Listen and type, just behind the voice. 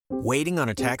Waiting on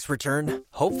a tax return?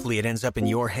 Hopefully it ends up in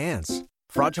your hands.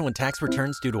 Fraudulent tax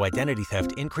returns due to identity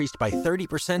theft increased by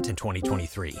 30% in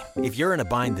 2023. If you're in a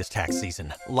bind this tax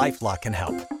season, LifeLock can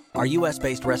help. Our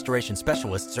U.S.-based restoration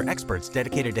specialists are experts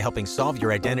dedicated to helping solve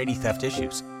your identity theft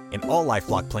issues. And all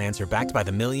LifeLock plans are backed by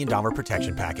the $1 Million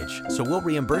Protection Package. So we'll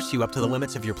reimburse you up to the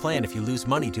limits of your plan if you lose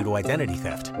money due to identity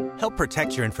theft. Help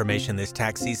protect your information this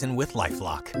tax season with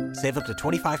LifeLock. Save up to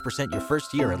 25% your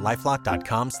first year at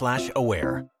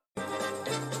LifeLock.com/aware.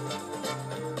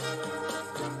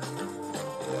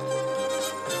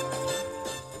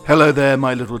 Hello there,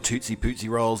 my little tootsie pootsy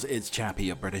rolls. It's Chappie,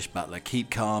 your British butler. Keep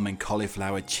calm and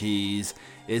cauliflower cheese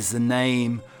is the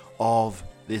name of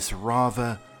this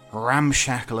rather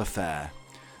ramshackle affair.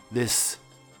 This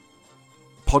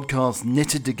podcast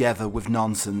knitted together with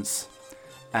nonsense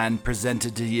and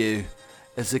presented to you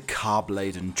as a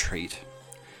carb-laden treat.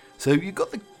 So you've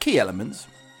got the key elements.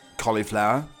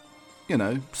 Cauliflower,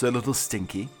 so a little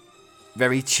stinky.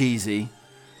 Very cheesy.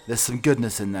 There's some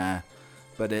goodness in there,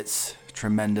 but it's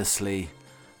tremendously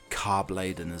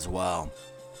carb-laden as well.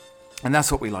 And that's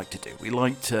what we like to do. We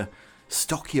like to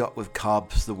stock you up with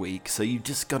carbs for the week, so you've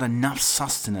just got enough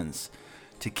sustenance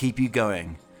to keep you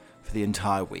going for the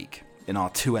entire week in our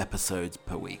 2 episodes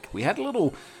per week. We had a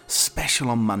little special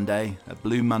on Monday, a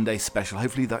Blue Monday special.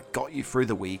 Hopefully that got you through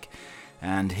the week.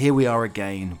 And here we are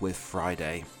again with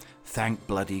Friday. Thank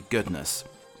bloody goodness.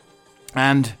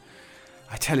 And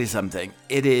I tell you something,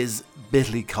 it is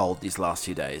bitterly cold these last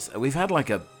few days. We've had like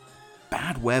a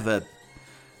bad weather,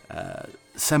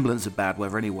 semblance of bad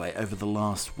weather anyway, over the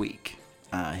last week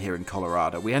here in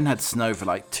Colorado. We hadn't had snow for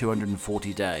like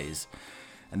 240 days.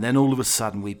 And then all of a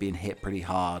sudden we've been hit pretty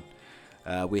hard.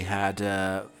 We had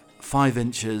 5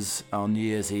 inches on New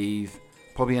Year's Eve,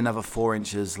 probably another 4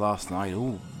 inches last night.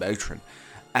 Ooh, Motrin.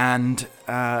 And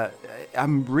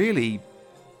I'm really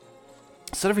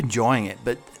sort of enjoying it,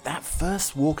 but that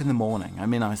first walk in the morning, I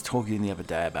was talking the other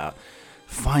day about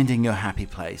finding your happy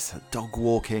place, dog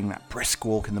walking, that brisk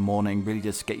walk in the morning, really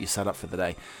just get you set up for the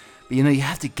day. But you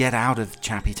have to get out of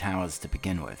Chappie Towers to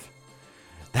begin with.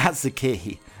 That's the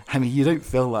key. You don't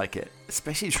feel like it,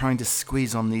 especially trying to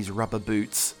squeeze on these rubber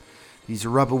boots, these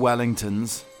rubber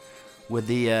Wellingtons with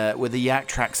the yak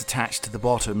tracks attached to the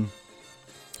bottom.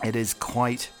 It is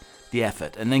quite the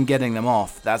effort. And then getting them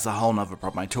off, that's a whole nother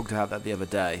problem. I talked about that the other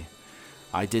day.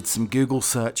 I did some Google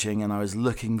searching and I was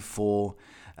looking for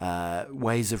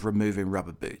ways of removing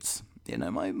rubber boots.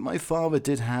 My father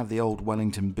did have the old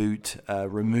Wellington boot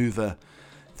remover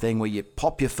thing where you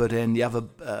pop your foot in, the other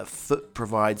foot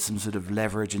provides some sort of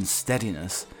leverage and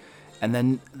steadiness, and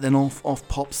then off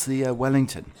pops the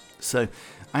Wellington. So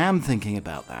I am thinking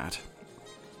about that.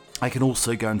 I can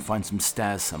also go and find some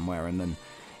stairs somewhere and then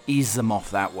ease them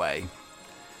off that way.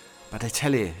 But I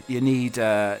tell you,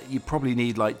 you probably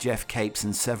need like Jeff Capes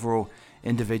and several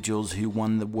individuals who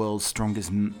won the world's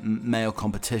strongest male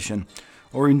competition,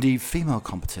 or indeed female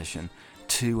competition,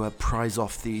 to prize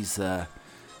off these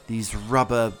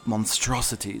rubber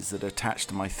monstrosities that are attached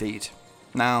to my feet.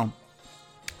 Now,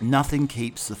 nothing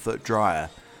keeps the foot drier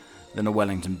than a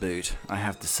Wellington boot, I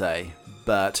have to say.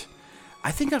 But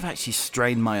I think I've actually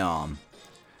strained my arm.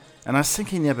 And I was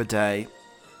thinking the other day,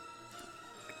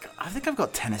 I think I've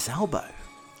got tennis elbow.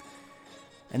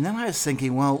 And then I was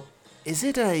thinking, well, is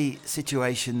it a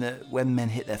situation that when men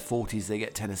hit their 40s they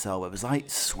get tennis elbow? Because I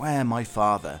swear my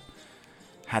father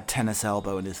had tennis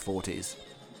elbow in his 40s.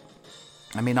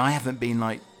 I haven't been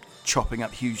like chopping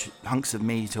up huge hunks of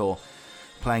meat or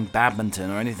playing badminton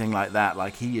or anything like that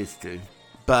like he used to.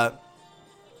 But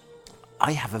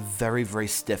I have a very, very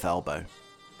stiff elbow.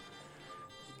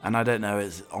 And I don't know,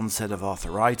 it's onset of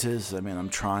arthritis. I'm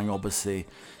trying, obviously,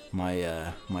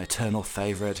 my eternal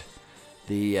favourite,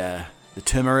 the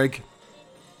turmeric.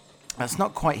 That's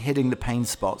not quite hitting the pain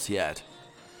spots yet,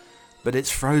 but it's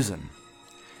frozen.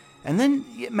 And then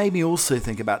it made me also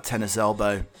think about tennis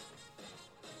elbow.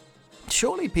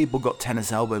 Surely people got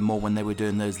tennis elbow more when they were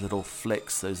doing those little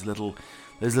flicks, those little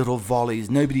volleys.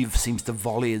 Nobody seems to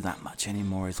volley that much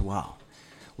anymore as well.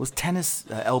 Was tennis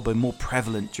elbow more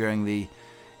prevalent during the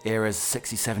eras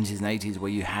 60s, 70s and 80s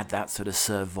where you had that sort of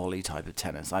serve volley type of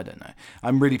tennis? I don't know.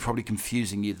 I'm really probably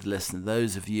confusing you, the listener,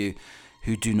 those of you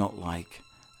who do not like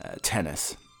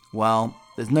tennis. Well,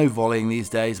 there's no volleying these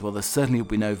days. Well, there certainly will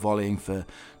be no volleying for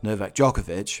Novak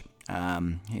Djokovic.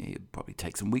 He'll probably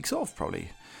take some weeks off, probably,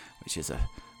 which is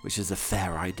a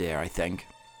fair idea, I think.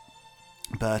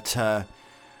 But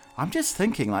I'm just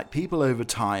thinking, like, people over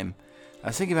time, I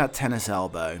was thinking about tennis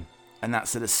elbow and that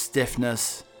sort of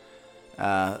stiffness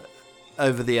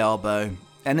over the elbow,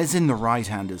 and it's in the right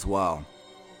hand as well.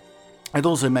 It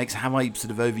also makes, have I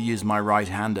sort of overused my right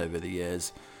hand over the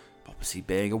years? obviously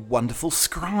being a wonderful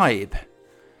scribe.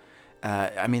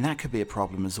 That could be a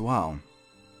problem as well.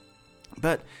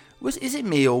 But is it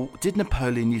me, or did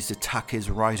Napoleon used to tuck his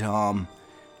right arm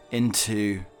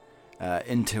into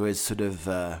his sort of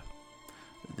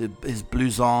his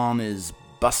blouson, his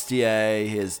bustier,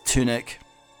 his tunic?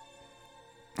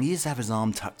 He used to have his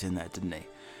arm tucked in there, didn't he?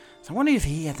 So I wonder if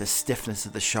he had the stiffness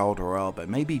of the shoulder or elbow.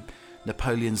 Maybe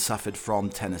Napoleon suffered from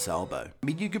tennis elbow. I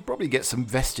mean, you could probably get some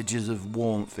vestiges of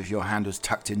warmth if your hand was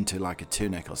tucked into like a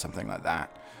tunic or something like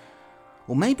that.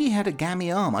 Or maybe he had a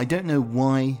gammy arm. I don't know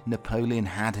why Napoleon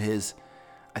had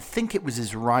I think it was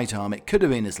his right arm, it could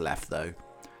have been his left though,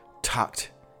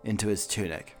 tucked into his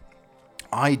tunic.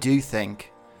 I do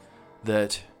think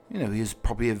that, he was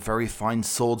probably a very fine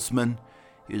swordsman.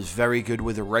 He was very good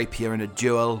with a rapier in a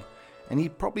duel. And he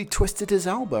probably twisted his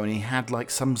elbow and he had like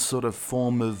some sort of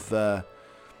form of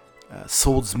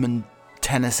swordsman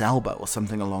tennis elbow or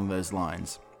something along those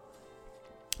lines.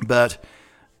 But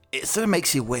it sort of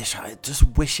makes you wish, I just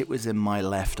wish it was in my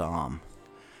left arm.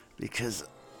 Because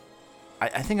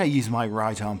I think I use my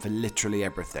right arm for literally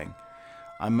everything.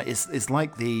 It's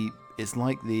like the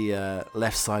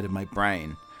left side of my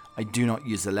brain. I do not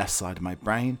use the left side of my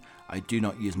brain. I do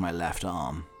not use my left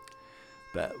arm.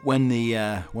 But when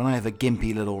I have a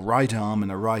gimpy little right arm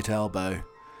and a right elbow,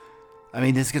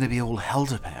 there's going to be all hell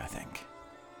to pay, I think.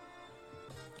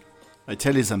 I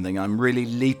tell you something, I'm really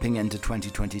leaping into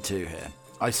 2022 here.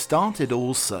 I started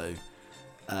also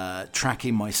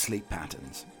tracking my sleep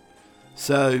patterns.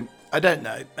 So, I don't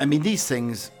know. These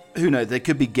things, who knows, they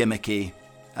could be gimmicky.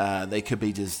 They could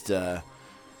be just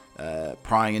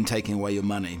prying and taking away your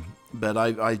money. But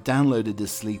I downloaded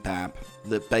this sleep app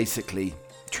that basically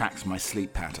tracks my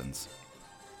sleep patterns.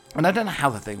 And I don't know how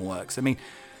the thing works.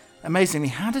 Amazingly,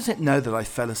 how does it know that I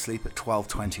fell asleep at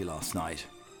 12:20 last night?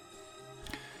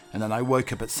 And then I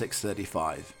woke up at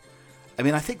 6:35.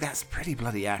 I think that's pretty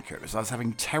bloody accurate, because I was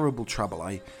having terrible trouble.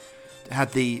 I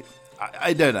had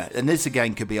I don't know, and this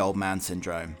again could be old man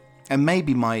syndrome. And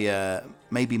maybe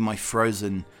my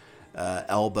frozen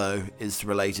elbow is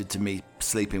related to me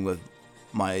sleeping with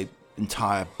my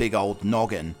entire big old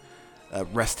noggin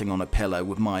resting on a pillow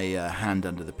with my hand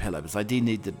under the pillow, because I do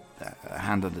need the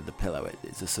hand under the pillow.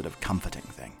 It's a sort of comforting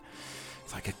thing.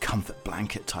 It's like a comfort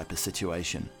blanket type of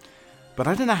situation. But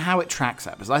I don't know how it tracks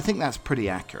that, because I think that's pretty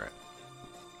accurate.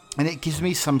 And it gives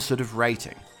me some sort of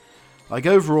rating. Like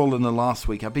overall in the last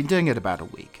week, I've been doing it about a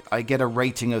week, I get a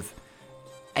rating of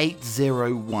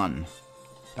 801.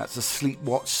 That's a sleep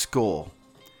watch score.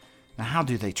 Now how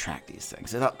do they track these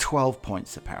things? They're up 12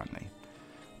 points apparently.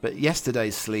 But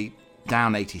yesterday's sleep,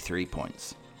 down 83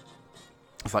 points.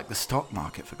 It's like the stock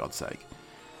market, for God's sake.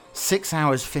 6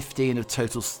 hours 15 of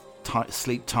total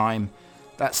sleep time.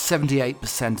 That's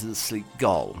 78% of the sleep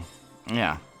goal.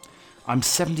 Yeah. I'm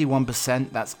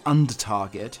 71%. That's under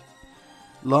target.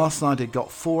 Last night I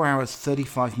got 4 hours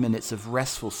 35 minutes of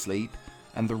restful sleep,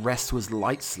 and the rest was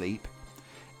light sleep.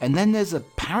 And then there's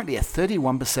apparently a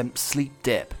 31% sleep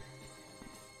dip.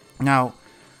 Now,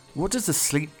 what does the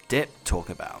sleep dip talk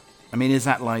about? Is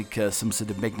that like some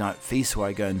sort of midnight feast where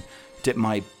I go and dip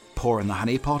my paw in the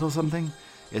honey pot or something?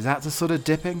 Is that the sort of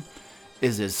dipping?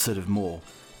 Is it sort of more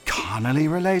carnally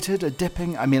related, a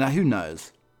dipping? Who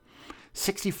knows?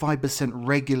 65%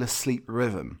 regular sleep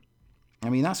rhythm.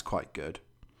 That's quite good.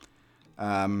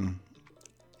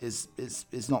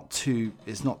 It's not too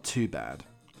bad.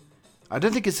 I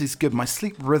don't think it's as good. My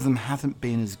sleep rhythm hasn't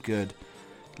been as good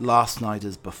last night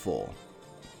as before.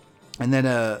 And then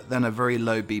a very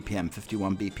low BPM,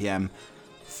 51 BPM,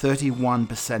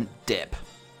 31% dip.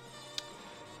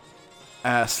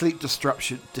 Sleep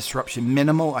disruption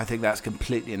minimal. I think that's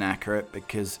completely inaccurate,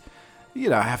 because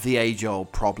I have the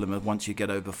age-old problem of once you get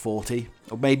over 40,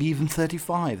 or maybe even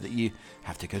 35, that you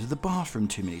have to go to the bathroom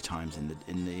too many times in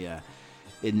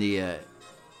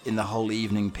the whole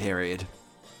evening period.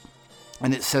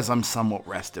 And it says I'm somewhat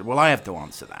rested. Well, I have to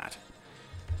answer that.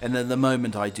 And then the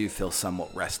moment I do feel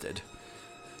somewhat rested.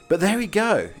 But there we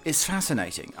go. It's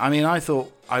fascinating. I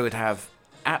thought I would have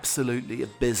absolutely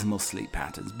abysmal sleep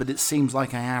patterns, but it seems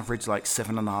like I average like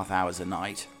 7.5 hours a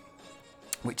night,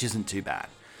 which isn't too bad.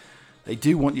 They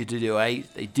do want you to do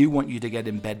 8. They do want you to get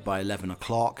in bed by 11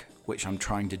 o'clock, which I'm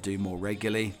trying to do more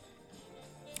regularly.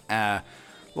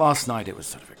 Last night it was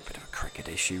sort of a bit of a cricket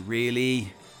issue,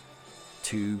 really.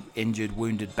 2 injured,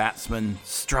 wounded batsmen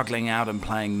struggling out and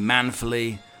playing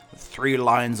manfully, with 3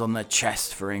 lions on their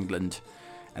chest for England,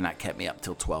 and that kept me up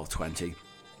till 12:20.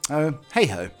 Oh,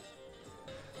 hey-ho.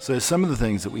 So some of the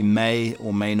things that we may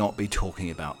or may not be talking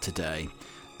about today.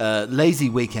 Lazy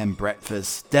weekend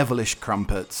breakfast, devilish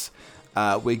crumpets,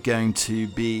 we're going to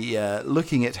be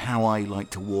looking at how I like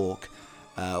to walk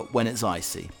when it's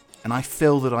icy. And I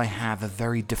feel that I have a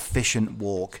very deficient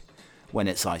walk when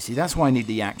it's icy. That's why I need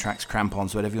the Yak Tracks,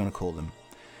 Crampons, whatever you want to call them.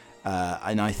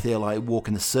 And I feel I walk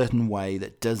in a certain way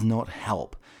that does not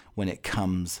help when it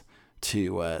comes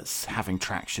to having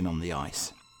traction on the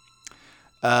ice.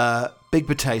 Big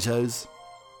potatoes,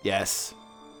 yes.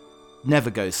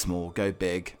 Never go small, go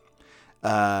big.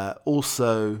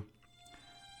 Also,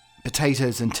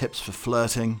 potatoes and tips for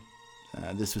flirting.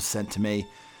 This was sent to me.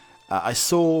 I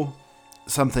saw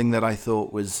something that I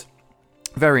thought was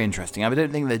very interesting. I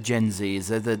don't think they're Gen Zs.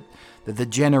 They're the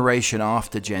generation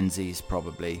after Gen Zs,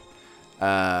 probably.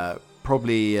 I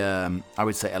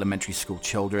would say elementary school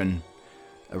children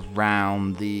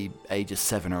around the age of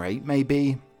 7 or 8,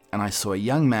 maybe. And I saw a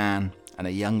young man and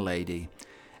a young lady,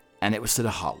 and it was sort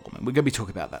of heartwarming. We're going to be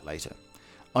talking about that later.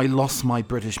 I lost my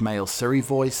British male Surrey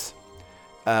voice.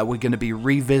 We're going to be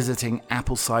revisiting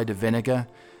apple cider vinegar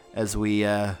as we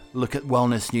look at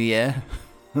Wellness New Year.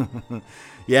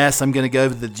 Yes, I'm going to go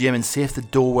over to the gym and see if the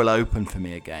door will open for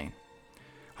me again.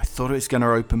 I thought it was going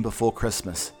to open before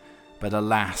Christmas, but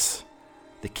alas,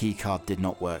 the key card did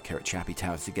not work here at Chappy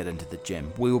Towers to get into the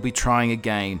gym. We will be trying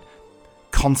again,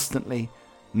 constantly,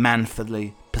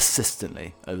 manfully,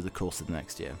 persistently over the course of the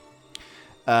next year.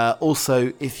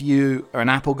 Also, if you are an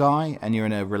Apple guy and you're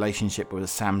in a relationship with a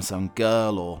Samsung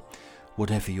girl or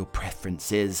whatever your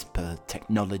preference is per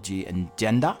technology and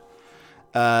gender,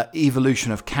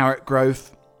 evolution of carrot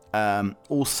growth,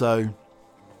 also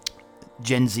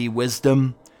Gen Z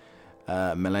wisdom,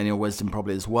 millennial wisdom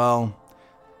probably as well,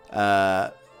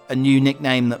 a new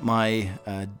nickname that my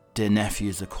dear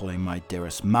nephews are calling my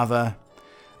dearest mother.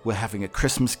 We're having a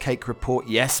Christmas cake report.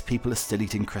 Yes, people are still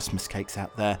eating Christmas cakes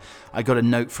out there. I got a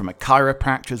note from a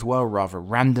chiropractor as well, rather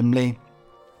randomly.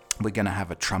 We're going to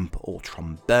have a trump or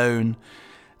trombone.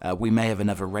 We may have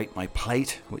another Rate My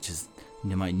Plate, which is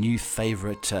my new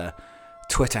favourite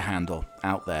Twitter handle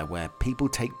out there, where people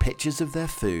take pictures of their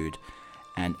food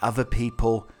and other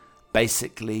people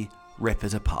basically rip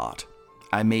it apart.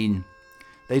 I mean,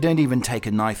 they don't even take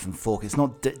a knife and fork. It's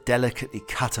not delicately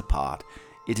cut apart.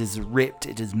 It is ripped,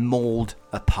 it is mauled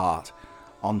apart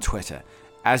on Twitter,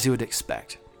 as you would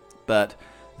expect. But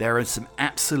there are some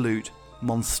absolute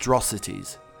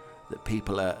monstrosities that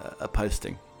people are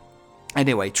posting.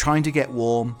 Anyway, trying to get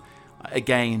warm.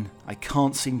 Again, I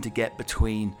can't seem to get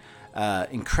between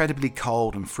incredibly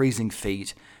cold and freezing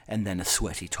feet and then a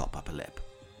sweaty top upper lip.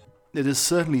 It is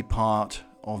certainly part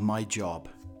of my job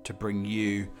to bring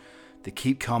you, the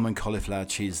Keep Calm and Cauliflower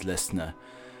Cheese listener,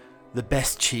 the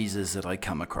best cheeses that I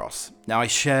come across. Now, I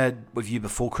shared with you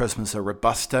before Christmas a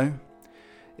Robusto.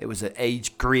 It was an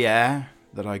aged Gruyere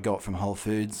that I got from Whole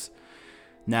Foods.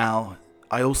 Now,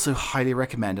 I also highly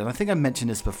recommend, and I think I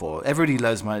mentioned this before, everybody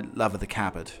knows my love of the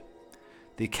Cabot.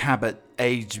 The Cabot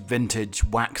aged vintage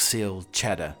wax sealed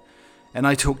cheddar. And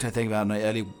I talked, I think, about in my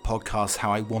early podcast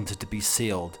how I wanted to be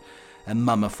sealed and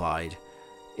mummified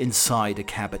inside a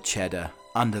Cabot cheddar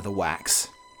under the wax.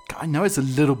 I know it's a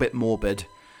little bit morbid,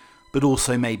 but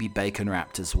also maybe bacon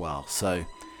wrapped as well. So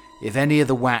if any of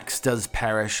the wax does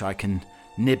perish, I can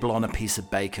nibble on a piece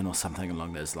of bacon or something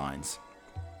along those lines.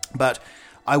 But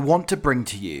I want to bring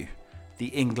to you the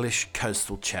English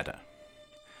coastal cheddar.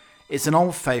 It's an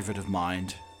old favourite of mine.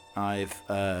 I've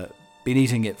been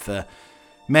eating it for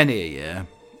many a year.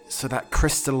 So that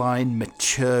crystalline,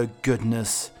 mature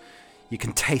goodness, you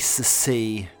can taste the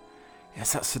sea.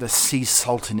 There's that sort of sea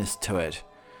saltiness to it.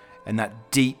 And that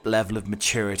deep level of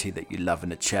maturity that you love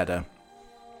in a cheddar.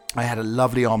 I had a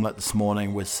lovely omelette this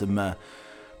morning with some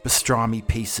pastrami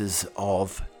pieces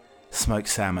of smoked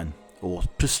salmon, or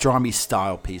pastrami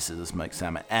style pieces of smoked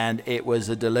salmon, and it was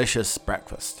a delicious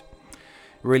breakfast.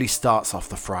 It really starts off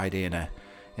the Friday in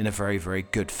a very, very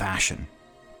good fashion.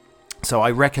 So I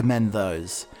recommend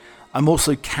those. I'm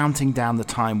also counting down the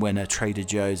time when a Trader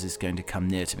Joe's is going to come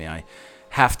near to me. I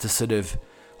have to sort of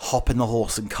hop in the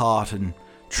horse and cart and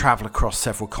travel across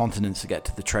several continents to get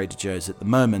to the Trader Joe's at the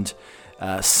moment.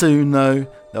 Soon, though,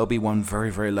 there'll be one very,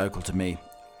 very local to me.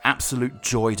 Absolute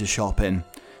joy to shop in,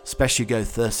 especially go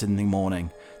Thursday in the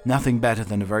morning. Nothing better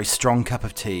than a very strong cup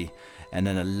of tea and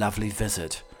then a lovely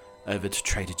visit over to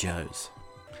Trader Joe's.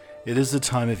 It is the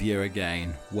time of year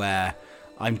again where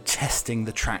I'm testing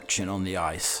the traction on the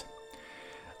ice.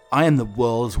 I am the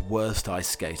world's worst ice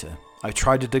skater. I've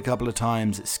tried it a couple of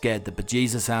times. It scared the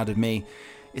bejesus out of me.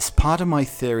 It's part of my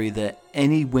theory that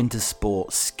any winter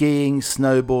sport, skiing,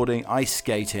 snowboarding, ice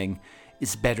skating,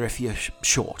 is better if you're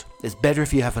short. It's better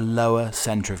if you have a lower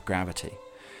center of gravity.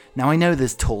 Now, I know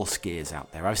there's tall skiers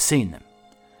out there. I've seen them.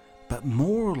 But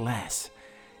more or less,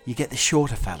 you get the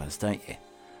shorter fellas, don't you?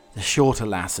 The shorter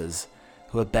lasses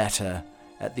who are better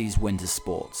at these winter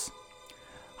sports.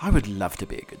 I would love to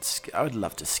be a good ski. I would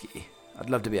love to ski. I'd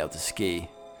love to be able to ski.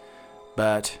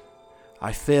 But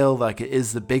I feel like it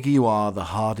is the bigger you are, the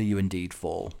harder you indeed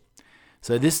fall.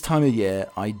 So this time of year,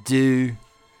 I do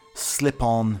slip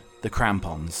on the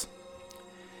crampons.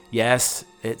 Yes,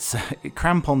 it's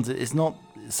crampons. It's not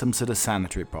some sort of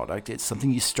sanitary product. It's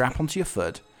something you strap onto your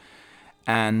foot,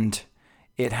 and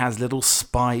it has little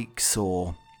spikes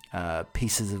or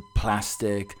pieces of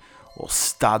plastic or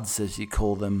studs, as you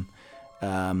call them,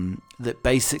 that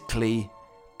basically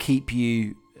keep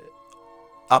you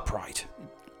upright,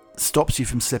 stops you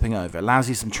from slipping over, allows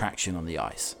you some traction on the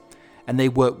ice, and they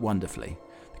work wonderfully.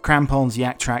 The Crampons,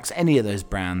 Yak Trax, any of those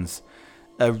brands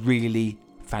are really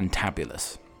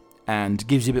fantabulous and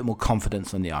gives you a bit more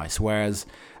confidence on the ice. Whereas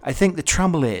I think the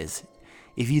trouble is,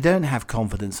 if you don't have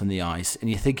confidence on the ice and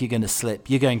you think you're going to slip,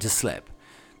 you're going to slip.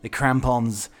 The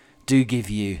Crampons do give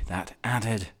you that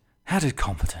added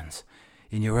confidence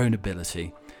in your own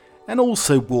ability. And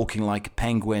also walking like a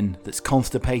penguin that's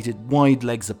constipated, wide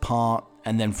legs apart,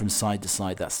 and then from side to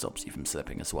side, that stops you from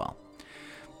slipping as well.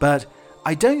 But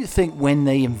I don't think when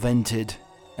they invented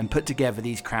and put together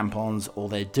these crampons, or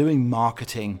they're doing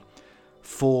marketing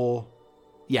for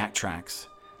Yak Trax,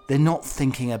 they're not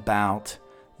thinking about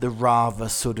the rather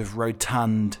sort of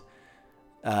rotund,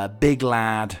 big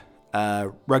lad,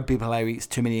 rugby player eats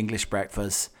too many English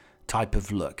breakfasts type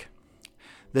of look.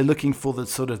 They're looking for the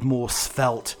sort of more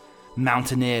svelte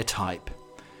mountaineer type,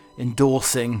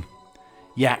 endorsing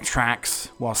Yak Trax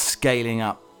while scaling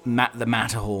up the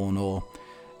Matterhorn, or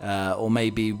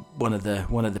maybe one of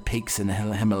the peaks in the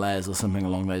Himalayas or something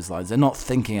along those lines. They're not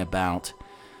thinking about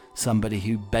somebody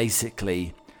who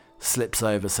basically slips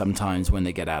over sometimes when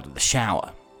they get out of the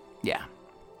shower. Yeah,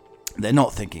 they're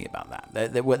not thinking about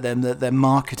that. Their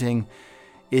marketing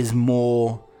is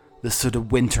more the sort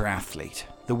of winter athlete,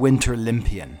 the winter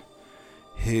Olympian,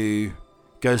 who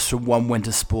goes from one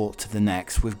winter sport to the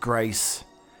next with grace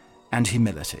and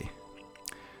humility.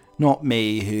 Not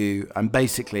me, who I'm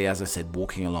basically, as I said,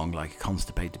 walking along like a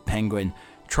constipated penguin,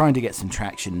 trying to get some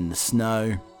traction in the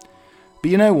snow.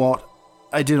 But you know what?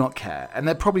 I do not care. And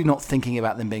they're probably not thinking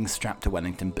about them being strapped to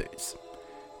Wellington boots.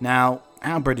 Now,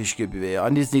 how British could we be? I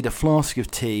just need a flask of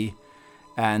tea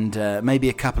and maybe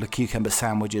a couple of cucumber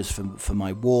sandwiches for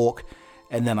my walk,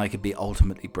 and then I could be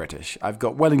ultimately British. I've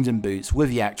got Wellington boots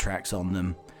with Yak Trax on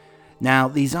them. Now,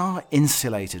 these are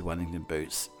insulated Wellington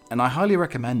boots, and I highly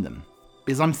recommend them,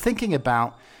 because I'm thinking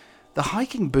about the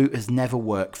hiking boot has never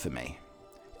worked for me.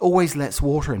 It always lets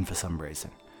water in for some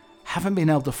reason. Haven't been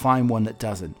able to find one that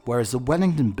doesn't. Whereas the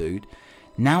Wellington boot,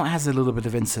 now it has a little bit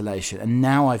of insulation, and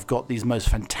now I've got these most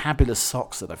fantabulous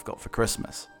socks that I've got for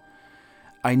Christmas.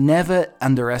 I never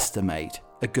underestimate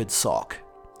a good sock.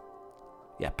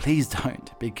 Yeah, please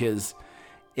don't, because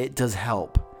it does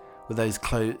help with those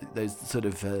sort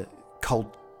of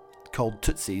cold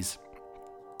tootsies.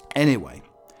 Anyway,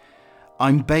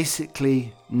 I'm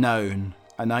basically known,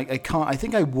 and I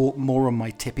think I walk more on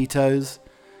my tippy toes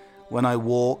when I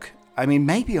walk. I mean,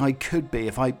 maybe I could be,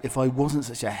 if I wasn't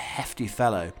such a hefty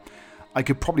fellow, I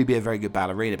could probably be a very good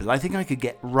ballerina, but I think I could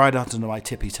get right up onto my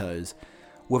tippy toes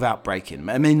without breaking them.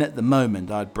 I mean, at the moment,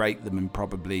 I'd break them and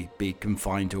probably be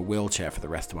confined to a wheelchair for the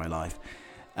rest of my life.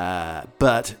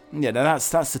 But yeah,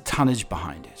 that's the tonnage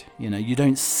behind it. You know, you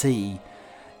don't see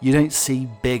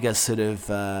bigger sort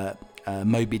of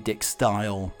Moby Dick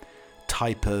style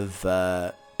type of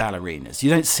ballerinas. You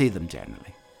don't see them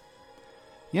generally.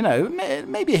 You know,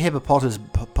 maybe a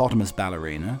hippopotamus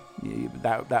ballerina.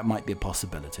 That might be a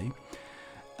possibility.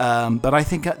 But I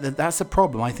think that's a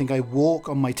problem. I think I walk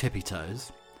on my tippy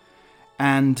toes.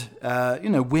 And,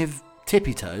 with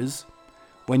tippy toes,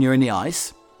 when you're in the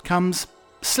ice, comes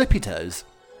slippy toes.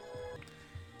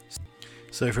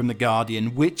 So from The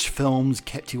Guardian, which films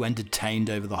kept you entertained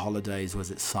over the holidays? Was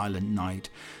it Silent Night,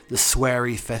 the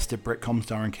sweary, festive Britcom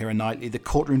starring Keira Knightley, the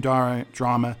courtroom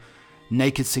drama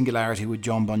Naked Singularity with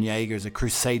John Boyega as a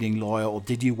crusading lawyer, or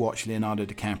did you watch Leonardo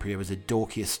DiCaprio as a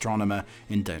dorky astronomer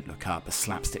in Don't Look Up, a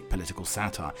slapstick political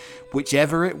satire?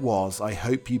 Whichever it was, I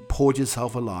hope you poured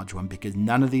yourself a large one, because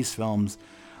none of these films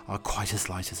are quite as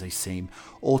light as they seem,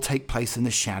 or take place in the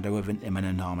shadow of an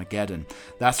imminent Armageddon.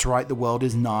 That's right, the world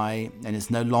is nigh, and is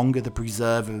no longer the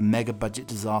preserve of a mega-budget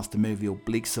disaster movie or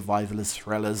bleak survivalist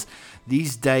thrillers.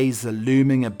 These days, the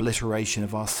looming obliteration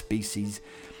of our species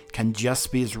can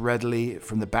just be as readily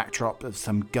from the backdrop of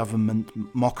some government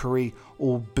mockery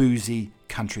or boozy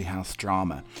country house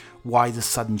drama. Why the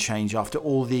sudden change after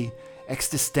all the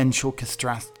existential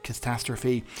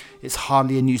catastrophe. It's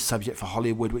hardly a new subject for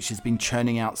Hollywood, which has been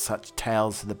churning out such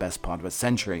tales for the best part of a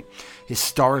century.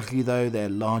 Historically, though, they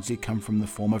largely come from the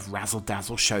form of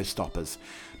razzle-dazzle showstoppers,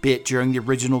 be it during the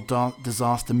original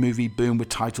disaster movie boom with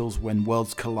titles When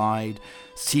Worlds Collide,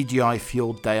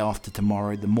 CGI-fueled Day After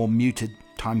Tomorrow. The more muted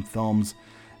time films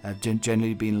have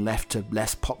generally been left to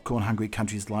less popcorn-hungry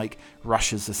countries like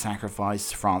Russia's The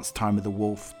Sacrifice, France, Time of the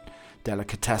Wolf,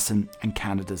 Delicatessen, and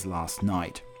Canada's Last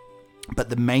Night. But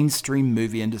the mainstream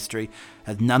movie industry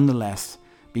has nonetheless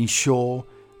been sure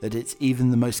that it's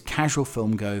even the most casual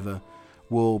filmgoer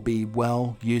will be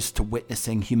well used to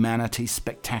witnessing humanity's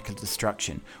spectacular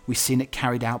destruction. We've seen it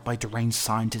carried out by deranged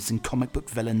scientists and comic book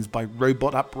villains, by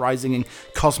robot uprising and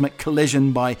cosmic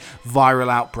collision, by viral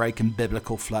outbreak and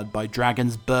biblical flood, by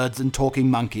dragons, birds and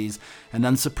talking monkeys, and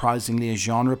unsurprisingly a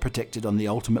genre predicted on the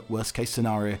ultimate worst case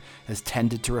scenario has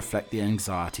tended to reflect the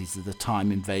anxieties of the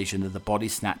time. Invasion of the Body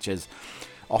Snatchers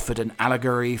offered an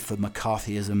allegory for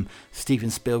McCarthyism. Steven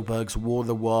Spielberg's War of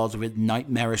the Worlds, with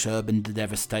nightmarish urban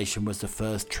devastation, was the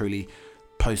first truly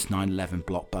post-9/11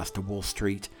 blockbuster. Wall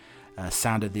Street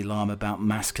sounded the alarm about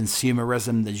mass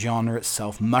consumerism. The genre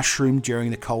itself mushroomed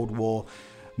during the Cold War.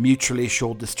 Mutually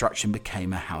assured destruction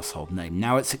became a household name.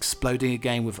 Now it's exploding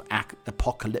again with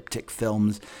apocalyptic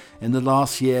films. In the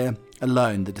last year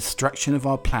alone, the destruction of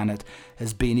our planet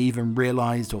has been even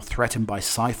realized or threatened by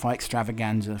sci-fi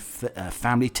extravaganza,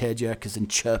 family tearjerkers, and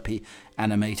chirpy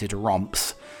animated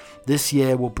romps. This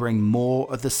year will bring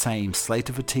more of the same.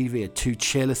 Slated for TV are two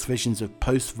cheerless visions of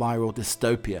post-viral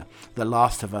dystopia, The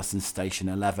Last of Us and Station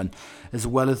 11, as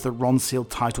well as the Ronseal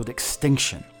titled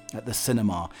Extinction. At the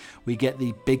cinema, we get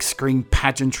the big screen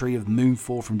pageantry of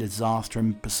Moonfall from disaster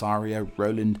impresario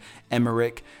Roland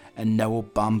Emmerich and Noel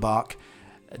Baumbach,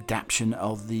 adaptation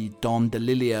of the Don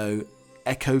DeLillo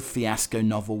echo fiasco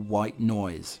novel White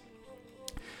Noise.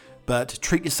 But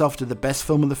treat yourself to the best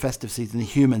film of the festive season,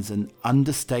 Humans, an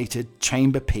understated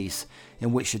chamber piece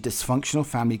in which a dysfunctional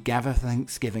family gather for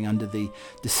Thanksgiving under the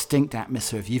distinct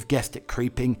atmosphere of, you've guessed it,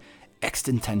 creeping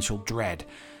existential dread.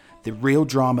 The real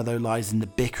drama, though, lies in the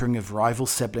bickering of rival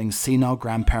siblings, senile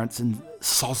grandparents, and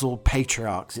sozzled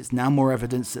patriarchs. It's now more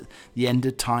evidence that the end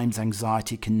of times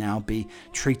anxiety can now be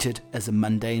treated as a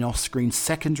mundane off-screen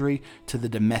secondary to the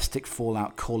domestic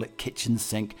fallout, call it kitchen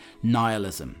sink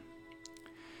nihilism.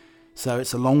 So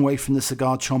it's a long way from the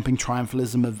cigar-chomping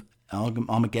triumphalism of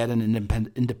Armageddon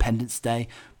and Independence Day,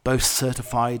 both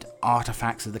certified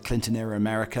artifacts of the Clinton-era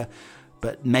America.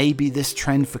 But maybe this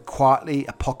trend for quietly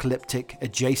apocalyptic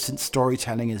adjacent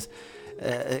storytelling is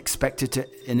expected to,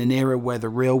 in an era where the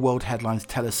real-world headlines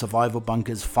tell us survival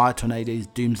bunkers, fire tornadoes,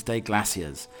 doomsday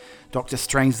glaciers. Dr.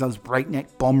 Strangelove's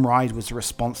breakneck bomb ride was a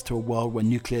response to a world where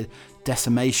nuclear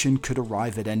decimation could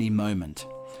arrive at any moment.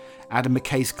 Adam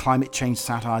McKay's climate change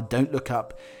satire, Don't Look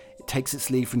Up, it takes its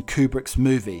lead from Kubrick's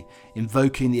movie,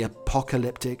 invoking the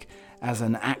apocalyptic as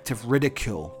an act of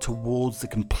ridicule towards the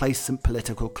complacent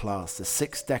political class. The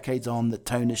 6 decades on, the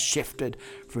tone has shifted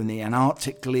from the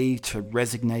Antarctic glee to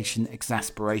resignation,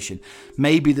 exasperation.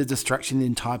 Maybe the destruction of the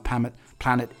entire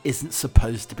planet isn't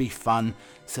supposed to be fun,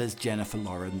 says Jennifer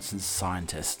Lawrence, a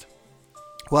scientist.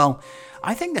 Well,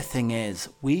 I think the thing is,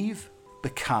 we've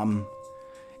become,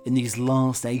 in these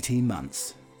last 18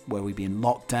 months, where we've been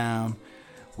locked down,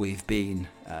 we've been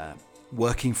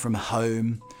working from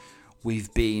home,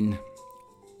 we've been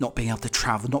not being able to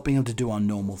travel, not being able to do our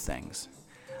normal things.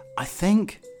 I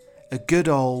think a good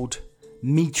old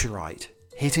meteorite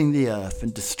hitting the earth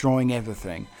and destroying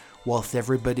everything whilst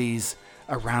everybody's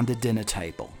around a dinner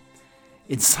table,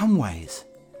 in some ways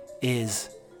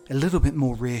is a little bit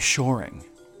more reassuring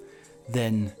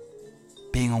than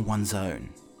being on one's own.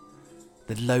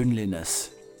 The loneliness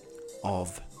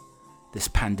of this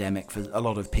pandemic for a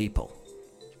lot of people.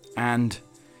 And,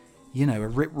 you know, a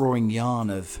rip-roaring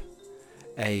yarn of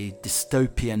a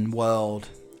dystopian world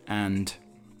and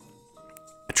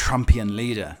a Trumpian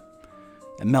leader.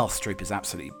 And Mel Streep is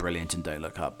absolutely brilliant in Don't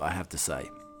Look Up, I have to say.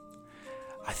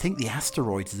 I think the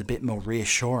asteroids is a bit more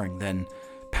reassuring than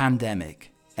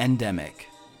pandemic, endemic,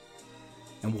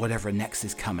 and whatever next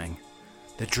is coming.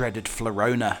 The dreaded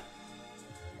Florona.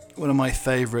 One of my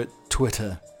favourite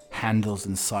Twitter handles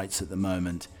and sites at the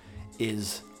moment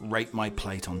is Rate My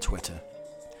Plate on Twitter.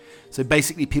 So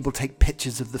basically people take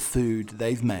pictures of the food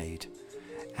they've made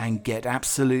and get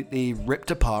absolutely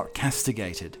ripped apart,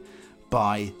 castigated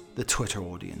by the Twitter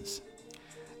audience.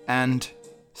 And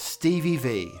Stevie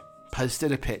V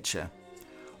posted a picture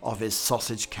of his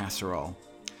sausage casserole.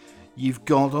 You've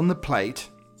got on the plate,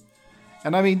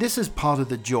 and I mean this is part of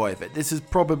the joy of it. This is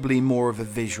probably more of a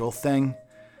visual thing,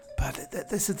 but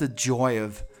this is the joy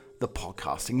of the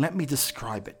podcasting. Let me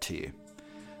describe it to you.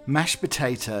 Mashed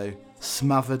potato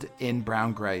smothered in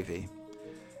brown gravy.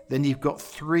 Then you've got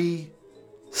 3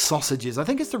 sausages, I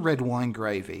think it's the red wine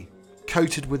gravy,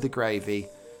 coated with the gravy,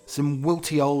 some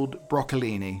wilty old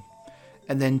broccolini,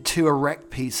 and then 2 erect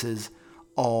pieces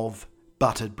of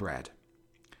buttered bread.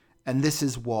 And this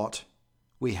is what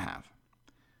we have.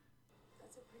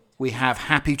 We have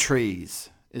happy trees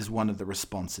is one of the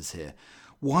responses here.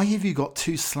 Why have you got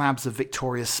 2 slabs of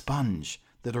Victoria sponge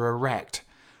that are erect?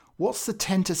 What's the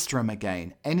tentastrum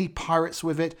again? Any pirates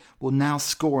with it will now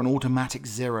score an automatic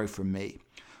 0 from me.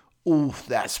 Ooh,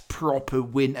 that's proper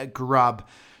winter grub.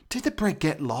 Did the bread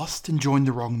get lost and join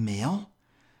the wrong meal?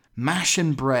 Mash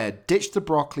and bread. Ditch the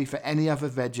broccoli for any other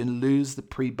veg and lose the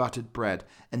pre-buttered bread,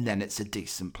 and then it's a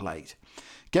decent plate.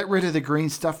 Get rid of the green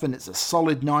stuff and it's a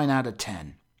solid 9 out of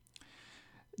 10.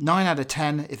 9 out of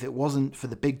 10, if it wasn't for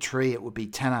the big tree, it would be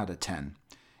 10 out of 10.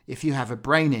 If you have a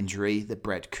brain injury, the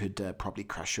bread could probably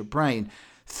crush your brain.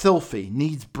 Filthy,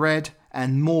 needs bread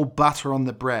and more butter on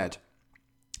the bread.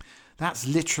 That's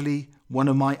literally one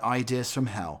of my ideas from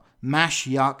hell. Mash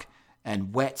yuck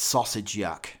and wet sausage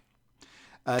yuck.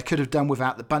 Could have done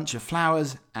without the bunch of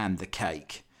flowers and the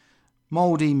cake.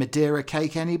 Mouldy Madeira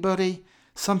cake, anybody?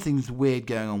 Something's weird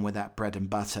going on with that bread and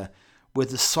butter. With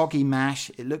the soggy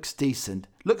mash, it looks decent.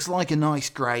 Looks like a nice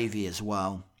gravy as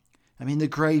well. I mean, the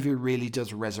gravy really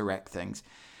does resurrect things.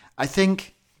 I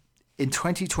think in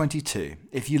 2022,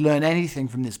 if you learn anything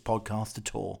from this podcast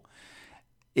at all,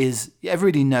 is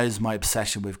everybody knows my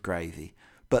obsession with gravy,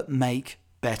 but make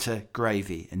better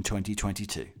gravy in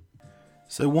 2022.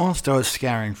 So whilst I was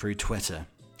scouring through Twitter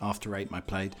after Ate My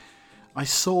Plate, I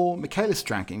saw Michaela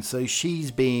Stranking. So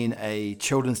she's been a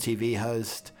children's TV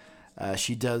host.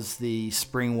 She does the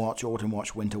Spring Watch, Autumn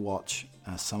Watch, Winter Watch,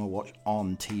 Summer Watch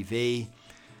on TV.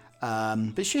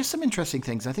 But she has some interesting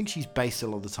things. I think she's based a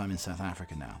lot of the time in South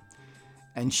Africa now.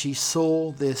 And she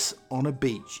saw this on a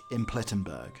beach in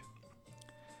Plettenberg.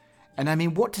 And I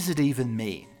mean, what does it even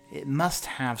mean? It must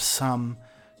have some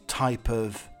type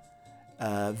of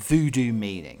voodoo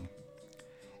meaning.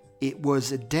 It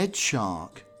was a dead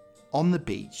shark on the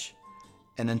beach,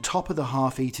 and on top of the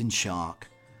half-eaten shark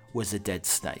was a dead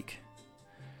snake.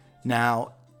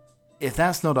 Now, if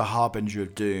that's not a harbinger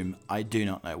of doom, I do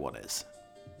not know what is.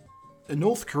 A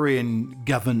North Korean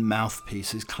government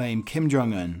mouthpiece has claimed Kim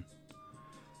Jong-un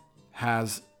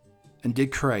has and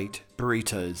did create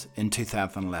burritos in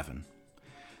 2011.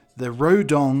 The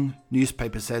Rodong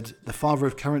newspaper said the father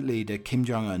of current leader Kim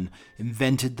Jong-un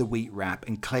invented the wheat wrap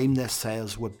and claimed their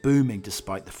sales were booming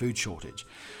despite the food shortage.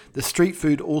 The street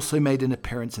food also made an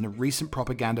appearance in a recent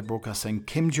propaganda broadcast saying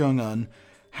Kim Jong-un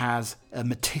has a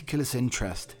meticulous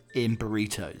interest in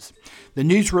burritos. The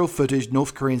newsreel footage,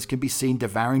 North Koreans can be seen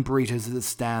devouring burritos at a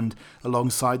stand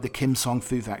alongside the Kim Song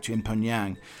Food Factory in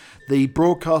Pyongyang. The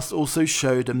broadcast also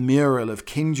showed a mural of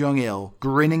Kim Jong-il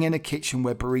grinning in a kitchen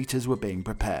where burritos were being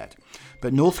prepared.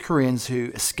 But North Koreans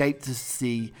who escaped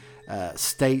the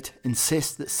state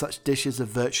insist that such dishes are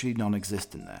virtually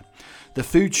non-existent there. The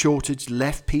food shortage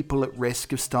left people at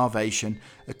risk of starvation,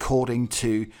 according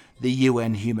to the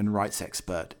UN human rights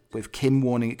expert, with Kim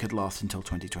warning it could last until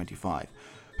 2025.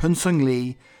 Hun Sung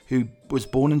Lee, who was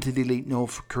born into the elite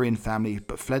North Korean family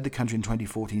but fled the country in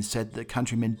 2014, said that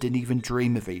countrymen didn't even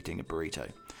dream of eating a burrito.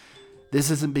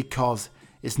 This isn't because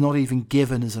it's not even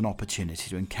given as an opportunity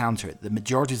to encounter it. The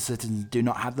majority of citizens do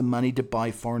not have the money to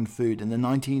buy foreign food. In the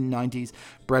 1990s,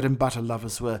 bread and butter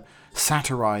lovers were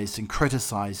satirized and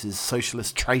criticized as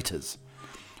socialist traitors.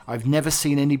 I've never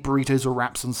seen any burritos or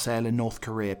wraps on sale in North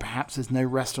Korea. Perhaps there's no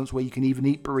restaurants where you can even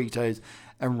eat burritos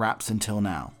and wraps until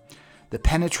now. The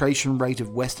penetration rate of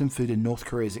Western food in North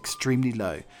Korea is extremely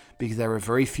low because there are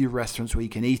very few restaurants where you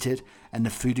can eat it and the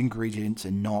food ingredients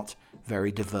are not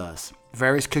very diverse.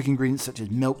 Various cooking ingredients such as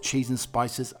milk, cheese and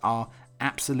spices are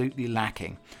absolutely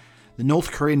lacking. The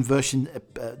North Korean version,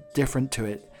 different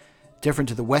to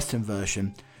the Western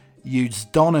version, uses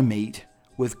doner meat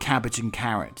with cabbage and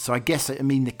carrot. So I guess,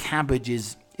 the cabbage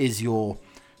is your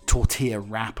tortilla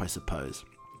wrap, I suppose.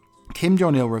 Kim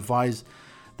Jong-il revised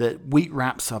that wheat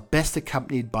wraps are best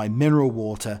accompanied by mineral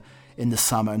water in the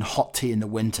summer and hot tea in the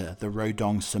winter, the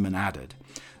Rodong Suman added.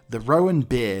 The Rowan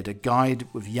Beard, a guide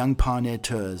with Young Pioneer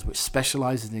Tours, which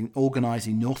specializes in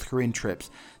organizing North Korean trips,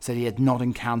 said he had not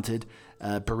encountered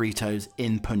burritos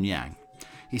in Pyongyang.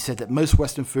 He said that most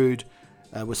Western food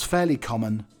was fairly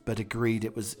common, but agreed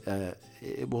it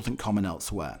wasn't common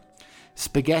elsewhere.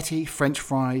 Spaghetti, French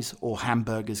fries, or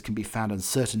hamburgers can be found on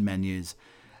certain menus.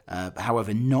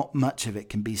 However, not much of it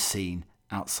can be seen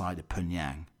outside of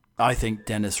Pyongyang. I think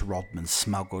Dennis Rodman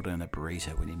smuggled in a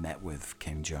burrito when he met with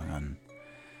Kim Jong-un.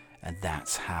 And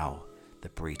that's how the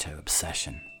burrito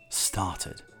obsession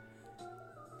started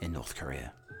in North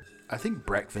Korea. I think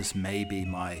breakfast may be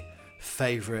my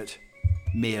favourite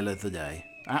meal of the day.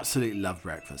 Absolutely love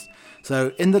breakfast.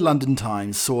 So in the London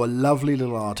Times, saw a lovely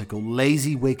little article,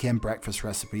 lazy weekend breakfast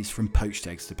recipes from poached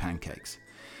eggs to pancakes.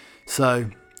 So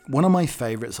one of my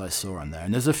favourites I saw on there,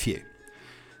 and there's a few.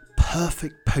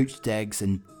 Perfect poached eggs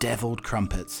and deviled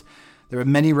crumpets. There are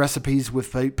many recipes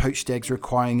with poached eggs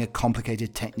requiring a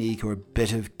complicated technique or a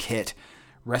bit of kit.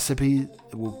 Recipe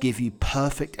will give you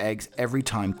perfect eggs every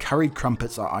time. Curried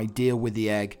crumpets are ideal with the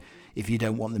egg if you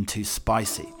don't want them too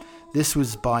spicy. This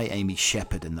was by Amy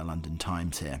Shepherd in the London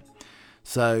Times here.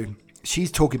 So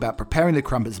she's talking about preparing the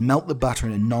crumpets. Melt the butter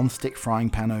in a non-stick frying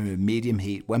pan over medium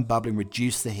heat. When bubbling,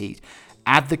 reduce the heat.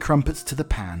 Add the crumpets to the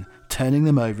pan, turning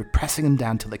them over, pressing them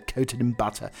down till they're coated in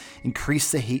butter.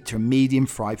 Increase the heat to a medium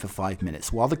fry for 5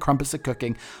 minutes. While the crumpets are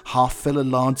cooking, half fill a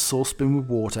large saucepan with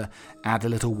water. Add a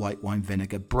little white wine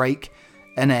vinegar. Break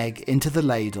an egg into the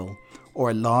ladle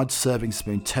or a large serving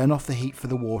spoon. Turn off the heat for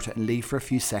the water and leave for a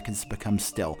few seconds to become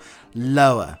still.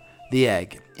 Lower the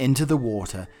egg into the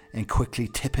water and quickly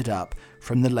tip it up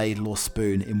from the ladle or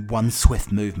spoon in one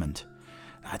swift movement.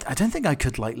 I don't think I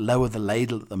could lower the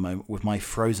ladle at the moment with my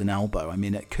frozen elbow. I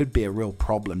mean, it could be a real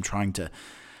problem trying to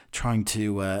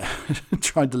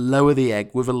lower the egg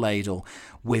with a ladle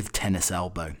with tennis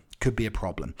elbow. Could be a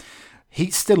problem.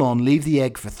 Heat still on, leave the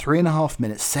egg for 3.5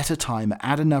 minutes, set a timer,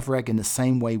 add another egg in the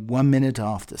same way 1 minute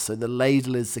after, so the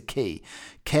ladle is the key.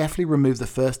 Carefully remove the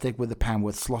first egg with the pan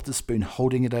with a slotted spoon,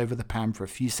 holding it over the pan for a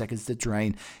few seconds to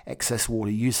drain excess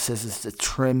water. Use scissors to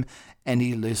trim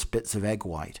any loose bits of egg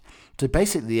white. So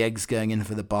basically the egg's going in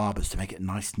for the barbers to make it a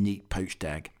nice, neat poached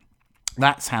egg.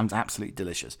 That sounds absolutely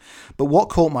delicious. But what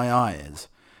caught my eye is,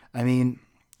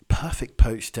 perfect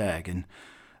poached egg and...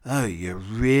 oh, you're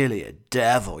really a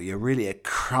devil. You're really a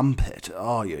crumpet.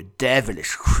 Oh, you're a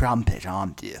devilish crumpet,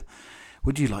 aren't you?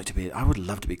 Would you like to be... I would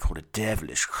love to be called a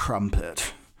devilish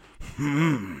crumpet.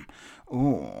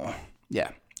 Oh. Yeah.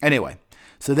 Anyway,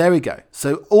 so there we go.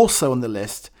 So also on the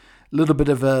list, a little bit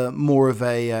of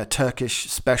a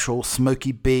Turkish special,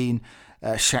 smoky bean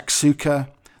shakshuka.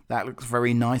 That looks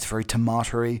very nice, very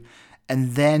tomatoey.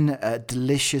 And then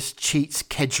delicious Cheats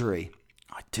kedgeree.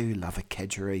 I do love a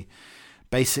kedgeree.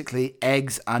 Basically,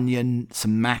 eggs, onion,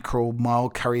 some mackerel,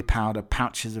 mild curry powder,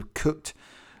 pouches of cooked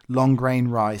long grain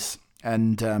rice,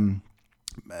 and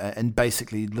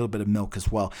basically a little bit of milk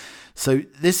as well. So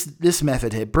this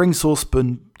method here, bring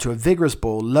saucepan to a vigorous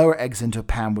boil, lower eggs into a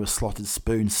pan with a slotted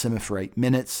spoon, simmer for 8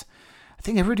 minutes. I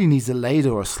think everybody needs a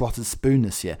ladle or a slotted spoon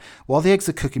this year. While the eggs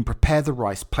are cooking, prepare the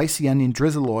rice. Place the onion,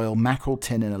 drizzle oil, mackerel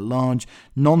tin in a large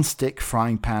non-stick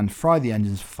frying pan. Fry the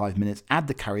onions for 5 minutes. Add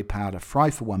the curry powder.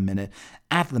 Fry for 1 minute.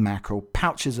 Add the mackerel,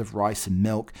 pouches of rice and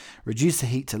milk. Reduce the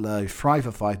heat to low. Fry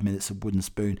for 5 minutes with a wooden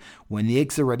spoon. When the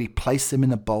eggs are ready, place them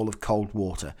in a bowl of cold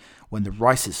water. When the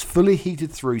rice is fully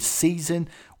heated through, season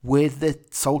with the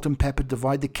salt and pepper.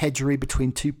 Divide the kedgeree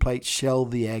between 2 plates. Shell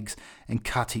the eggs and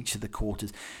cut each of the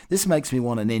quarters. This makes me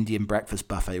want an Indian breakfast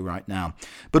buffet right now.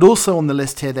 But also on the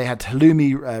list here, they had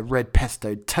halloumi red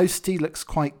pesto toasty. Looks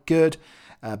quite good.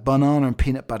 Banana and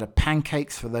peanut butter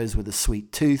pancakes for those with a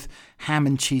sweet tooth. Ham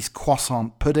and cheese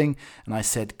croissant pudding. And I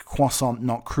said croissant,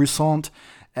 not croissant.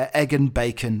 Egg and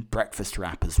bacon breakfast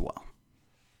wrap as well.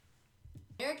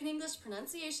 American English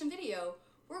pronunciation video,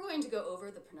 we're going to go over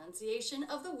the pronunciation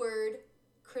of the word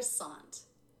croissant.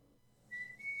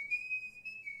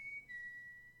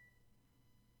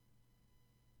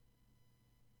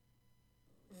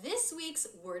 This week's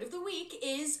word of the week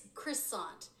is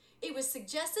croissant. It was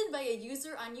suggested by a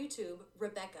user on YouTube,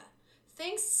 Rebecca.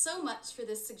 Thanks so much for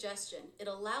this suggestion. It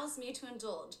allows me to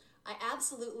indulge. I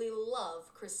absolutely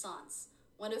love croissants.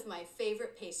 One of my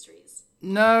favorite pastries.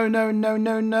 No,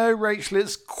 Rachel,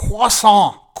 it's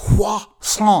croissant.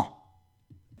 Croissant.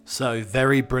 So,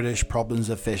 very British Problems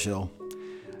official.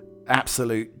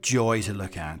 Absolute joy to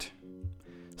look at.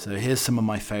 So, here's some of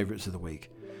my favourites of the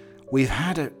week. We've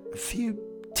had a few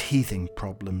teething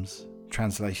problems.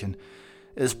 Translation.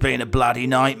 It's been a bloody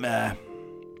nightmare.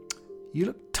 You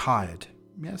look tired.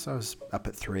 Yes, I was up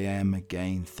at 3 a.m.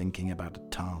 again thinking about a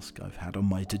task I've had on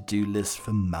my to-do list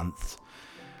for months.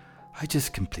 I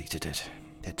just completed it.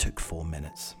 It took 4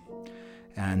 minutes.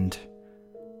 And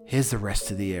here's the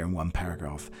rest of the year in one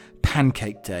paragraph.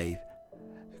 Pancake day.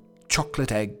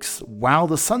 Chocolate eggs. While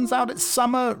the sun's out, it's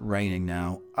summer. Raining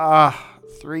now.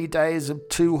 3 days of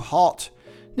too hot.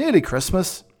 Nearly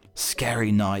Christmas.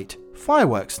 Scary night.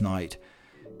 Fireworks night.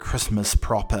 Christmas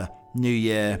proper. New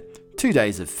Year. 2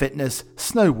 days of fitness.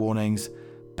 Snow warnings.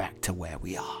 Back to where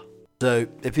we are. So,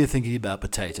 if you're thinking about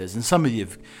potatoes, and some of you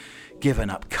have given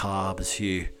up carbs,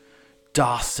 you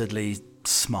dastardly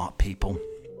smart people.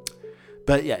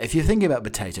 But yeah, if you're thinking about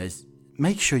potatoes,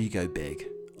 make sure you go big.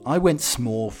 I went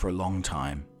small for a long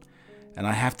time, and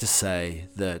I have to say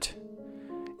that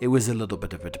it was a little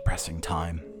bit of a depressing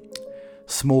time.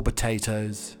 Small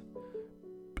potatoes,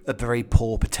 a very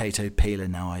poor potato peeler.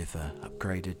 Now I've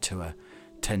upgraded to a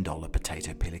 $10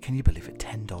 potato peeler. Can you believe it?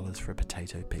 $10 for a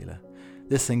potato peeler.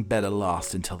 This thing better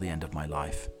last until the end of my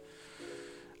life.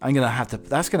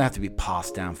 That's gonna have to be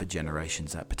passed down for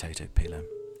generations, that potato peeler.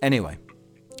 Anyway,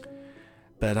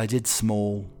 but I did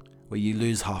small, where you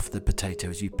lose half the potato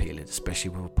as you peel it, especially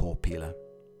with a poor peeler.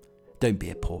 Don't be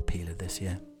a poor peeler this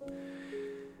year.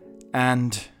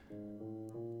 And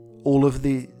all of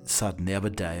the sudden, the other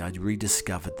day, I'd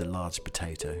rediscovered the large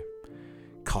potato.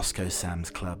 Costco, Sam's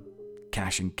Club,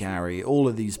 Cash and Carry, all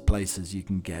of these places you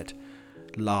can get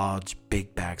large,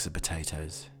 big bags of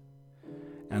potatoes.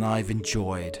 And I've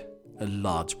enjoyed a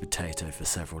large potato for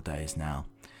several days now.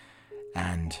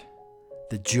 And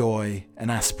the joy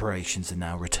and aspirations are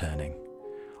now returning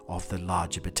of the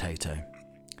larger potato.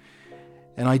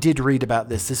 And I did read about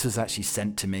this. This was actually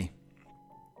sent to me.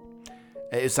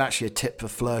 It's actually a tip for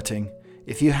flirting.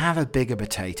 If you have a bigger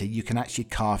potato, you can actually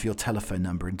carve your telephone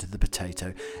number into the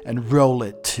potato and roll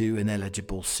it to an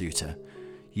eligible suitor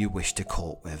you wish to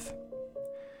court with.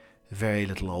 A very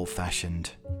little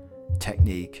old-fashioned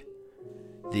technique,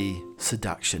 the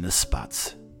seduction of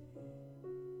spuds.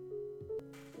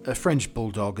 A French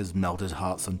bulldog has melted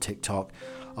hearts on TikTok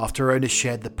after her owner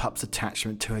shared the pup's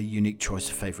attachment to her unique choice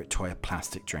of favourite toy, a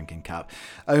plastic drinking cup.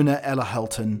 Owner Ella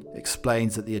Helton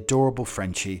explains that the adorable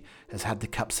Frenchie has had the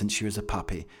cup since she was a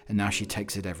puppy, and now she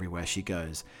takes it everywhere she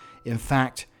goes. In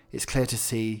fact, it's clear to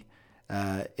see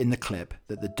in the clip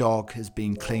that the dog has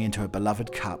been clinging to her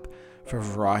beloved cup for a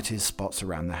variety of spots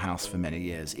around the house for many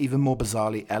years. Even more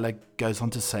bizarrely, Ella goes on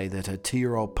to say that her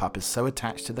 2-year-old pup is so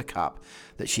attached to the cup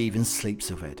that she even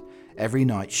sleeps with it every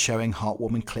night, showing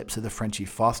heartwarming clips of the Frenchie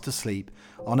fast asleep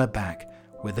on her back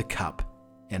with a cup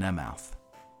in her mouth.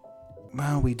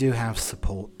 Well, we do have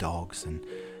support dogs, and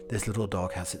this little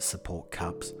dog has its support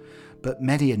cups, but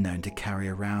many are known to carry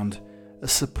around a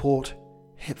support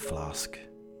hip flask.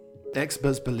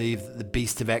 Experts believe that the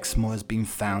beast of Exmoor has been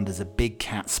found as a big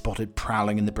cat spotted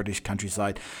prowling in the British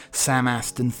countryside. Sam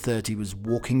Aston, 30, was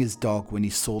walking his dog when he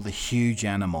saw the huge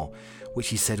animal, which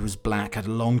he said was black, had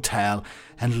a long tail,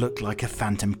 and looked like a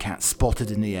phantom cat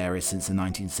spotted in the area since the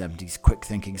 1970s.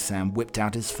 Quick-thinking Sam whipped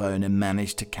out his phone and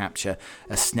managed to capture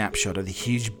a snapshot of the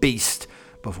huge beast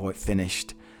before it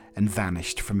finished and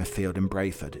vanished from a field in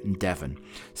Brayford in Devon.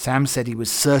 Sam said he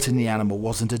was certain the animal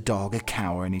wasn't a dog, a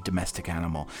cow, or any domestic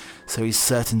animal, so he's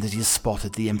certain that he has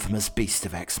spotted the infamous beast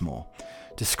of Exmoor.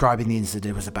 Describing the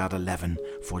incident, it was about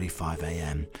 11:45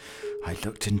 a.m. I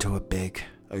looked into a big,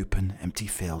 open, empty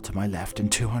field to my left,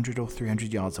 and 200 or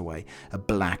 300 yards away, a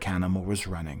black animal was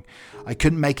running. I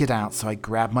couldn't make it out, so I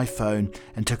grabbed my phone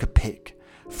and took a pic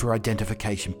for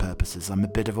identification purposes. I'm a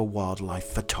bit of a wildlife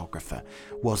photographer.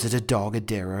 Was it a dog, a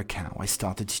deer, or a cow? I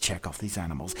started to check off these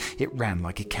animals. It ran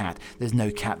like a cat. There's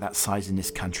no cat that size in this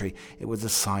country. It was the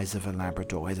size of a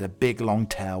Labrador. It had a big long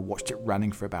tail. Watched it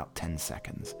running for about 10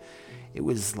 seconds. It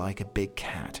was like a big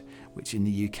cat, which in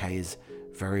the UK is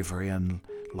very, very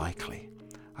unlikely.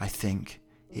 I think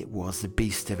it was the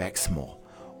beast of Exmoor,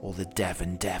 or the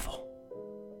Devon Devil.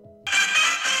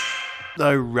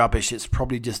 Oh, rubbish, it's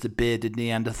probably just a bearded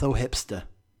Neanderthal hipster.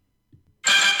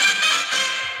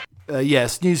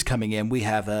 Yes, news coming in. We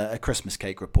have a Christmas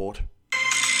cake report.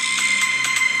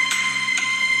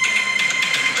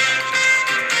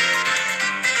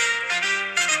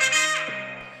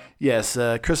 Yes,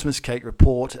 Christmas cake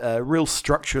report. Real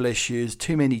structural issues,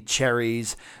 too many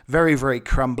cherries, very, very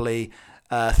crumbly,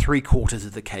 3/4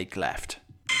 of the cake left.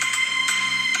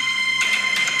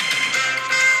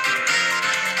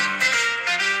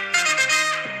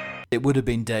 It would have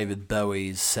been David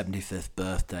Bowie's 75th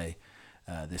birthday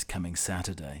this coming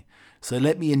Saturday. So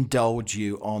let me indulge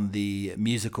you on the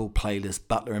musical playlist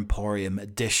Butler Emporium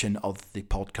edition of the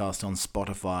podcast on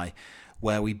Spotify,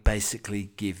 where we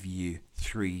basically give you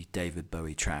 3 David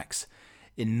Bowie tracks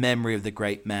in memory of the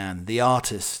great man, the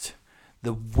artist,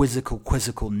 the whizzical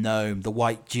quizzical gnome, the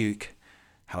white duke,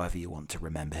 however you want to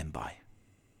remember him by.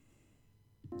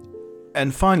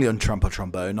 And finally on Trump or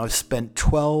Trombone, I've spent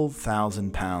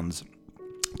 £12,000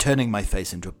 turning my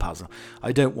face into a puzzle.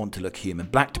 I don't want to look human.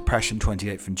 Black Depression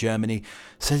 28 from Germany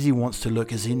says he wants to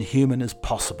look as inhuman as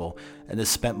possible and has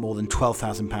spent more than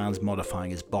 £12,000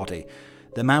 modifying his body.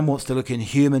 The man wants to look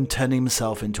inhuman, turning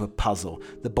himself into a puzzle.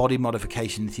 The body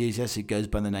modification enthusiast, who goes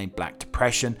by the name Black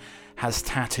Depression, has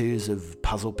tattoos of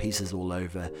puzzle pieces all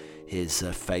over his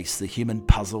face. The human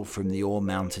puzzle from the Ore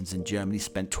Mountains in Germany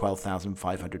spent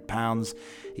 £12,500.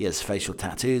 He has facial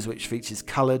tattoos, which features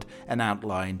coloured and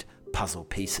outlined puzzle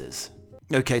pieces.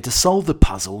 Okay, to solve the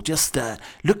puzzle, just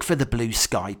look for the blue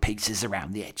sky pieces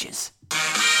around the edges.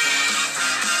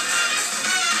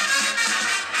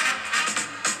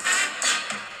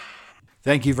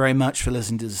 Thank you very much for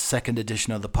listening to the second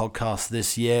edition of the podcast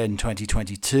this year in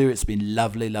 2022. It's been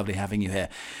lovely having you here.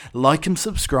 Like and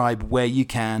subscribe where you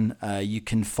can. You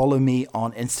can follow me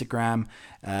on Instagram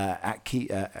at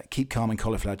Keep Calm and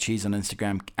Cauliflower Cheese on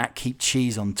Instagram, at Keep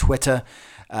Cheese on Twitter.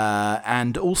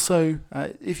 And also,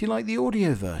 if you like the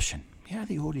audio version,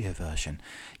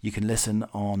 you can listen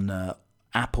on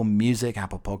Apple Music,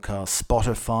 Apple Podcasts,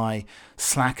 Spotify,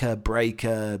 Slacker,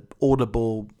 Breaker,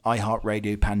 Audible,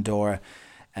 iHeartRadio, Pandora,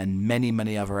 and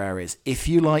many other areas. If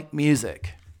you like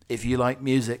music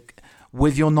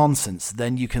with your nonsense,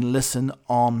 then you can listen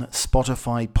on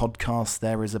Spotify Podcasts.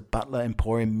 There is a Butler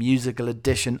Emporium musical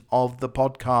edition of the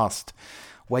podcast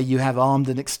where you have Armed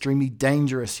and Extremely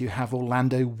Dangerous, you have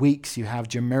Orlando Weeks, you have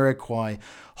Jamiroquai,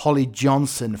 Holly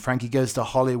Johnson, Frankie Goes to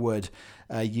Hollywood,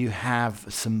 you have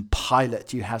some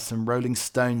Pilot, you have some Rolling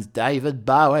Stones, David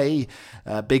Bowie,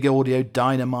 Big Audio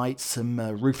Dynamite, some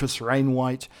Rufus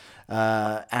Wainwright,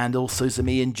 and also some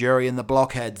Ian Jury and the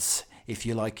Blockheads, if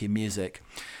you like your music.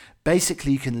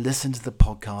 Basically, you can listen to the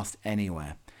podcast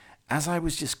anywhere. As I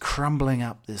was just crumbling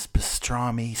up this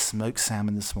pastrami smoked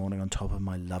salmon this morning on top of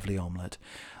my lovely omelette,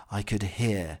 I could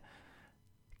hear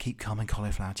Keep Calm and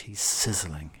Cauliflower Cheese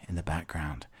sizzling in the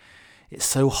background. It's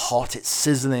so hot, it's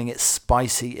sizzling, it's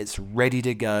spicy, it's ready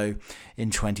to go in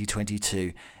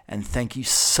 2022. And thank you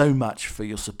so much for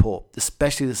your support,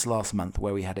 especially this last month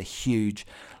where we had a huge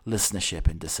listenership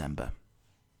in December.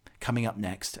 Coming up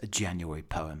next, a January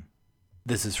poem.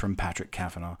 This is from Patrick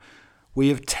Kavanagh. We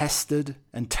have tested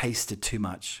and tasted too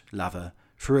much, lover.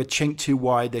 Through a chink too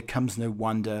wide there comes no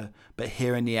wonder, but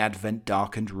here in the Advent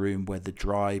darkened room where the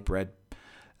dry bread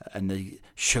and the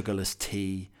sugarless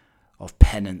tea of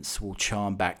penance will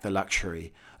charm back the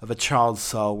luxury of a child's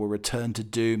soul, will return to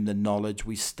doom the knowledge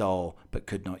we stole but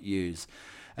could not use.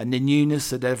 And the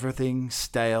newness of everything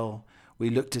stale, we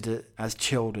looked at it as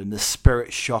children, the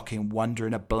spirit shocking wonder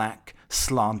in a black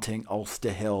slanting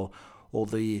Ulster hill, or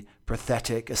the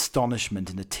pathetic astonishment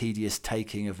in the tedious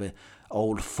taking of an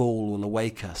old fool will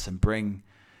awake us and bring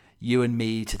you and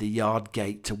me to the yard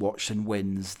gate to watch and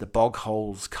winds, the bog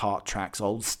holes, cart tracks,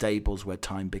 old stables where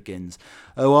time begins.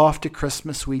 Oh, after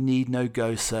Christmas we need no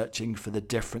go searching for the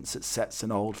difference that sets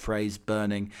an old phrase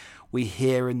burning. We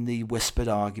hear in the whispered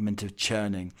argument of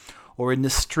churning, or in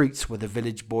the streets where the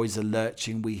village boys are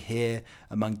lurching, we hear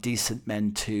among decent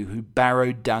men too, who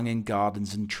barrow dung in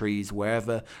gardens and trees,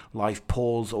 wherever life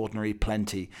pours ordinary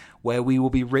plenty, where we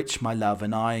will be rich, my love,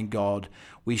 and I and God,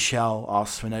 we shall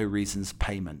ask for no reason's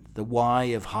payment. The why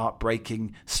of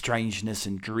heartbreaking strangeness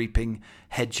and drooping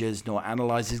hedges, nor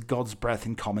analyzes God's breath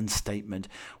in common statement.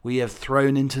 We have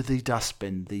thrown into the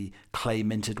dustbin the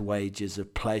clay-minted wages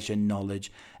of pleasure,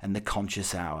 knowledge, and the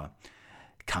conscious hour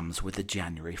comes with the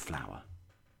January flower.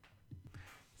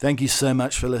 Thank you so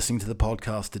much for listening to the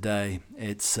podcast today.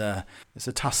 It's a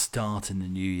tough start in the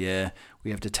new year. We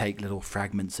have to take little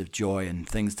fragments of joy and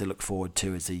things to look forward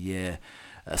to as the year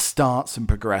starts and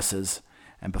progresses,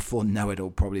 and before know it,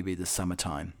 it'll probably be the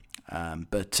summertime.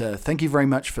 But thank you very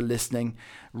much for listening.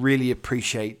 Really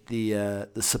appreciate the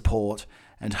support,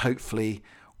 and hopefully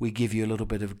we give you a little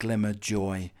bit of glimmer,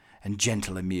 joy, and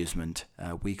gentle amusement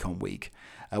week on week.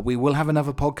 We will have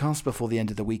another podcast before the end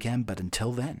of the weekend, but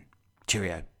until then,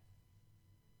 cheerio.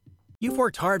 You've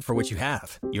worked hard for what you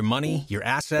have. Your money, your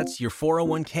assets, your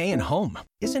 401k, and home.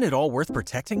 Isn't it all worth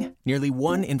protecting? Nearly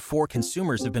 1 in 4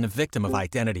 consumers have been a victim of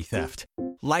identity theft.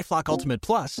 LifeLock Ultimate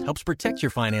Plus helps protect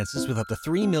your finances with up to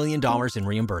 $3 million in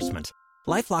reimbursement.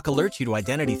 LifeLock alerts you to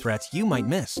identity threats you might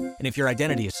miss. And if your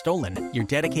identity is stolen, your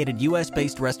dedicated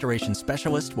U.S.-based restoration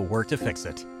specialist will work to fix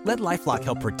it. Let LifeLock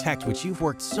help protect what you've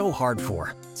worked so hard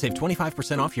for. Save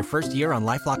 25% off your first year on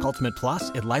LifeLock Ultimate Plus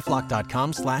at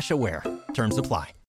LifeLock.com/aware. Terms apply.